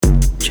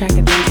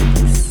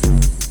Trackademicks.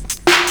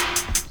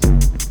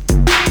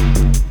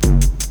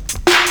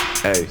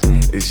 Hey,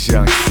 it's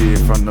Young Sid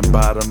from the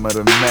bottom of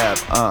the map,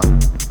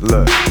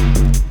 look,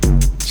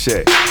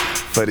 check.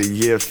 For the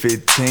year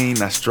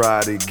 15, I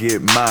strive to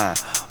get mine.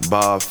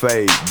 Ball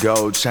fade,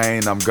 gold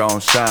chain, I'm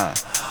gon' shine.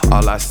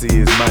 All I see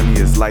is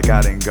money, it's like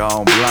I done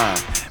gone blind.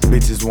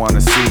 Bitches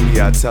wanna see me,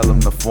 I tell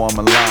them to form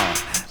a line.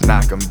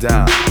 Knock them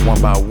down,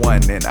 one by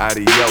one, then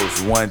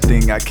adios. One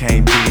thing I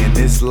can't be in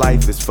this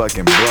life is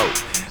fucking broke.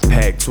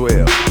 PAC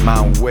 12,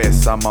 Mountain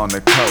West, I'm on the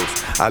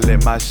coast. I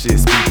let my shit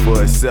speak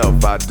for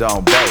itself, I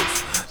don't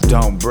boast.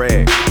 Don't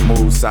brag,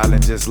 move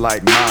silent just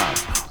like mine.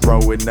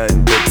 Roll with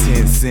nothing but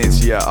 10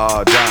 cents, yeah,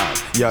 all dime.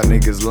 Y'all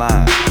niggas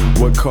lying.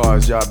 What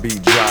cars y'all be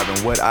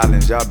driving? What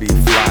islands y'all be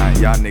flying?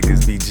 Y'all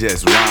niggas be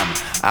just rhyming.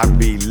 I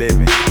be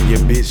living. Your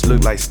bitch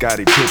look like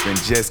Scottie Pippen.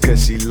 Just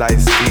cause she light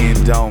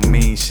skinned don't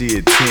mean she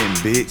a 10,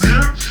 bitch.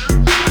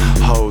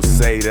 Hoes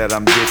say that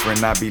I'm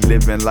different, I be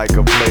living like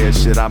a player.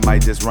 Shit, I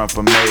might just run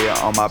for mayor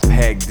on my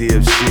PAC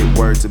div shit.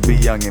 Word to be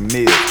young and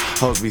mid.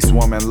 Hoes be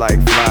swarming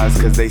like flies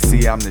cause they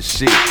see I'm the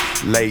shit.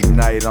 Late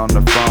night on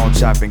the phone,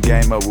 chopping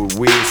game up with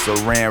wigs. So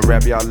ran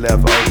rap y'all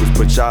leftovers,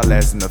 put y'all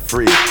ass in the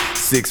fridge.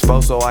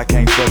 6'4", so I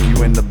can't fuck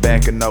you in the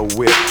back of no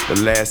whip.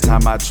 The last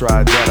time I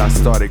tried that, I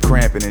started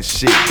cramping and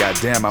shit.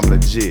 Goddamn, I'm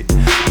legit.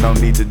 No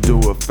need to do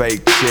a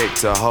fake check.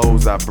 To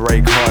hoes, I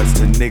break hearts.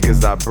 To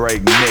niggas, I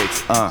break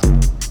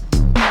necks.